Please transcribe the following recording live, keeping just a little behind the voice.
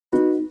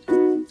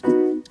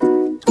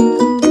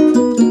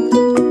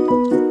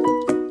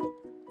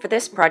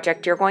this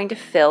project, you're going to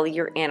fill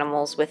your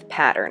animals with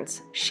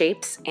patterns,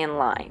 shapes, and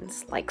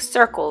lines, like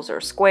circles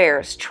or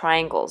squares,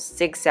 triangles,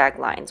 zigzag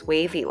lines,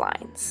 wavy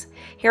lines.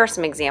 Here are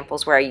some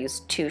examples where I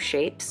used two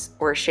shapes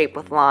or a shape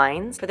with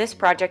lines. For this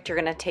project,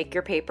 you're going to take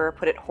your paper,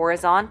 put it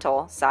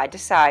horizontal, side to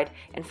side,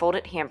 and fold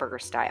it hamburger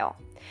style.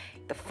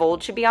 The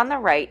fold should be on the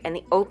right and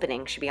the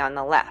opening should be on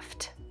the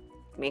left.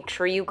 Make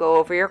sure you go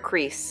over your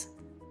crease.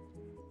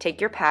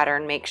 Take your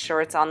pattern, make sure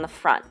it's on the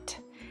front.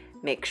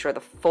 Make sure the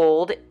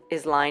fold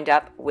is lined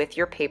up with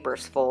your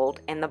paper's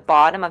fold and the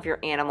bottom of your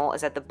animal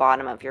is at the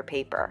bottom of your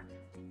paper.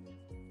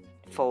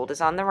 Fold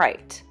is on the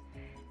right.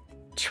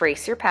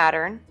 Trace your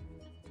pattern.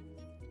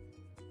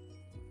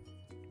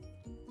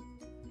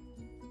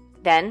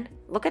 Then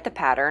look at the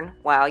pattern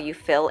while you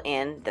fill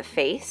in the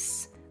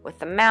face with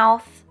the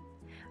mouth,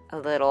 a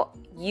little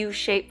U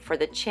shape for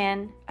the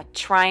chin, a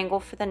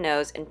triangle for the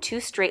nose, and two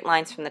straight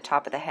lines from the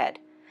top of the head.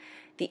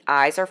 The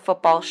eyes are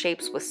football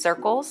shapes with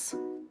circles.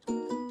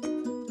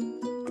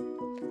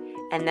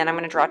 And then I'm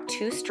going to draw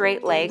two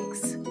straight lines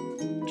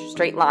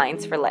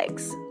for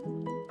legs.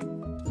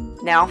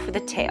 Now for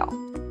the tail.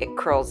 It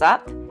curls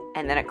up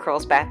and then it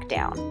curls back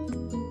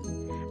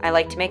down. I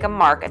like to make a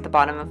mark at the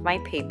bottom of my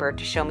paper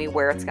to show me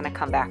where it's going to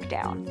come back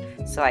down.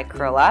 So I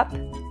curl up,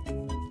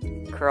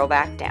 curl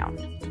back down.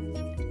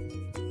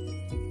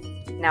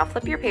 Now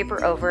flip your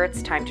paper over,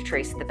 it's time to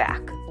trace the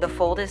back. The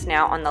fold is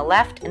now on the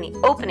left and the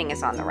opening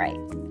is on the right.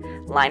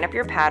 Line up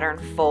your pattern,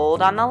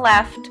 fold on the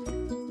left,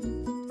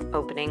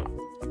 opening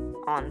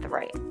on the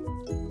right.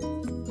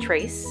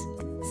 Trace,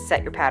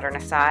 set your pattern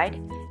aside,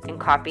 and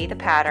copy the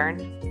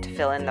pattern to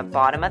fill in the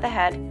bottom of the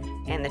head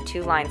and the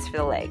two lines for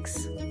the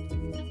legs.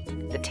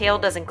 The tail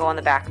doesn't go on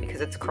the back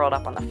because it's curled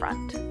up on the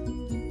front.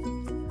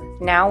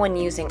 Now when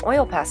using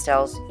oil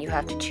pastels, you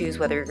have to choose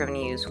whether you're going to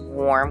use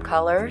warm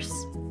colors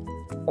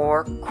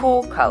or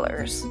cool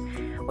colors.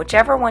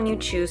 Whichever one you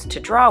choose to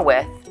draw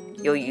with,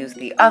 you'll use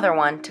the other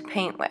one to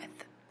paint with.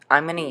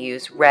 I'm going to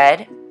use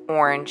red,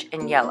 orange,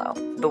 and yellow,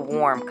 the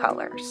warm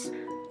colors.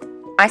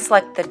 I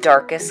select the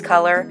darkest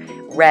color,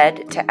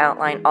 red, to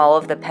outline all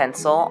of the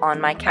pencil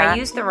on my cat. I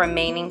use the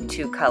remaining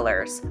two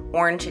colors,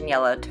 orange and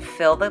yellow, to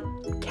fill the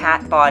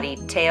cat body,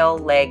 tail,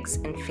 legs,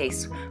 and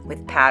face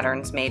with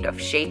patterns made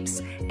of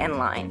shapes and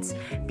lines.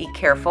 Be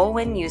careful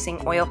when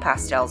using oil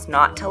pastels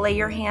not to lay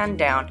your hand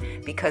down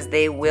because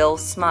they will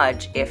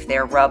smudge if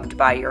they're rubbed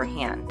by your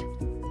hand.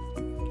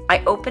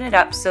 I open it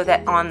up so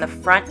that on the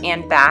front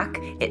and back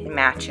it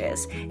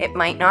matches. It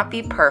might not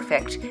be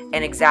perfect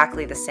and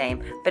exactly the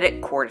same, but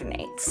it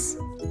coordinates.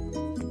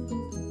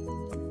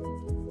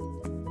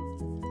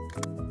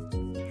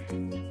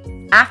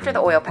 After the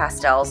oil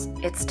pastels,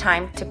 it's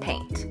time to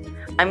paint.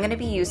 I'm going to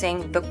be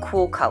using the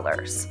cool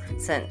colors.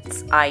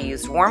 Since I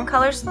used warm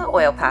colors for the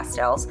oil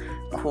pastels,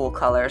 cool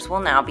colors will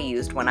now be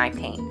used when I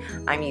paint.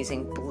 I'm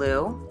using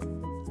blue,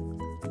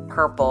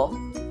 purple,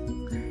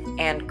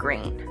 and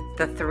green.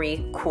 The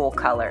three cool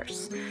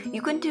colors.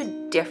 You can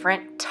do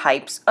different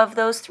types of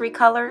those three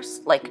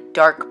colors, like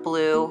dark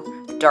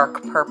blue,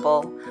 dark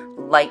purple,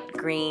 light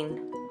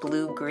green,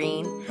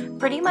 blue-green,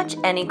 pretty much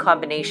any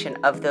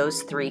combination of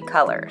those three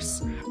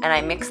colors. And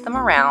I mix them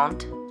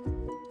around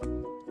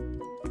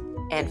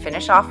and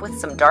finish off with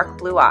some dark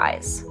blue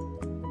eyes.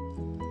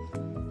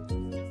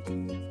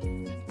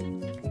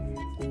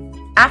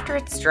 After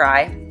it's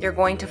dry, you're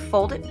going to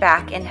fold it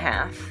back in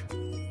half.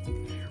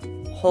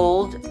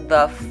 Hold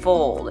the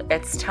fold.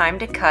 It's time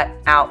to cut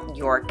out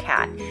your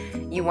cat.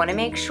 You want to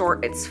make sure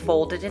it's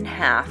folded in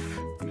half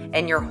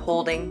and you're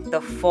holding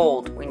the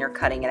fold when you're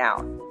cutting it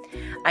out.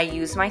 I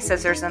use my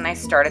scissors and I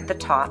start at the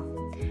top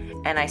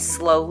and I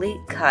slowly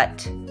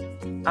cut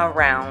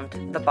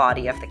around the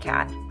body of the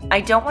cat. I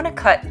don't want to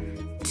cut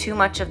too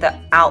much of the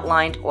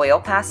outlined oil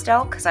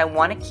pastel because I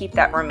want to keep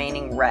that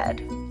remaining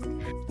red.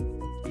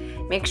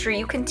 Make sure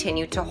you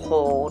continue to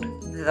hold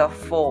the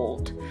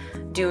fold.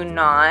 Do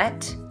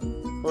not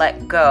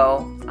let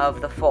go of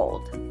the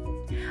fold.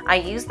 I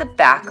use the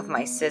back of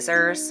my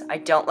scissors. I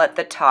don't let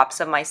the tops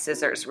of my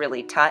scissors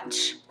really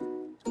touch.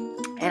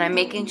 And I'm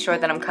making sure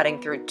that I'm cutting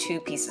through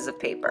two pieces of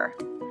paper.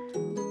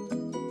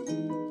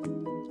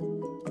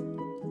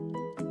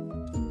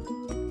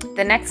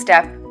 The next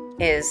step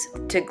is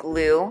to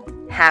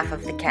glue half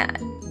of the cat.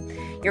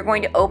 You're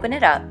going to open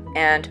it up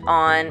and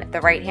on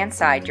the right hand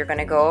side you're going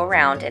to go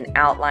around and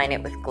outline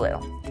it with glue.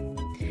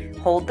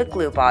 Hold the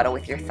glue bottle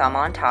with your thumb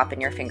on top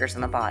and your fingers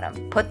on the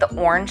bottom. Put the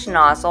orange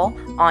nozzle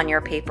on your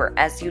paper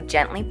as you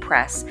gently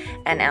press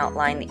and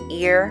outline the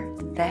ear,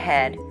 the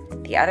head,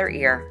 the other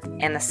ear,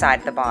 and the side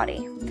of the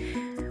body.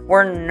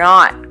 We're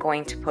not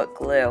going to put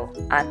glue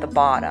at the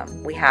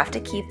bottom. We have to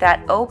keep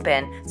that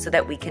open so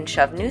that we can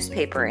shove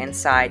newspaper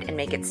inside and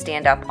make it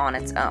stand up on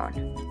its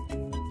own.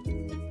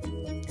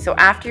 So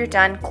after you're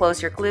done,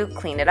 close your glue,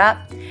 clean it up,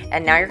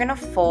 and now you're going to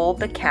fold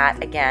the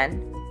cat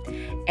again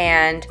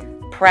and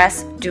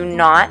press. Do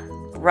not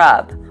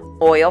rub.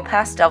 Oil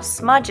pastel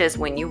smudges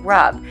when you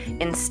rub.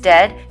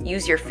 Instead,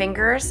 use your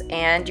fingers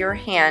and your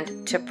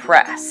hand to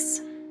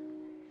press.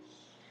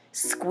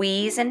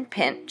 Squeeze and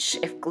pinch.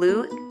 If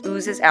glue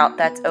oozes out,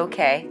 that's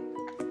okay.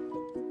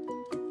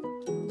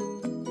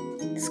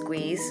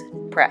 squeeze,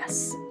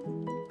 press.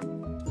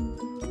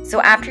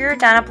 So after you're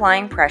done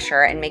applying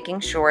pressure and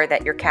making sure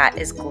that your cat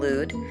is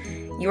glued,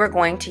 you are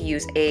going to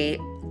use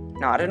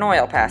not an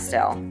oil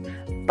pastel,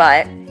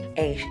 but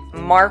a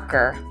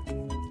marker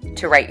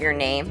to write your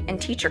name and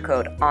teacher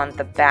code on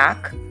the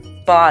back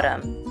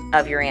bottom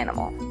of your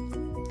animal.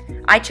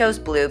 I chose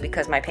blue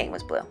because my paint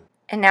was blue.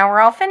 And now we're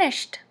all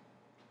finished.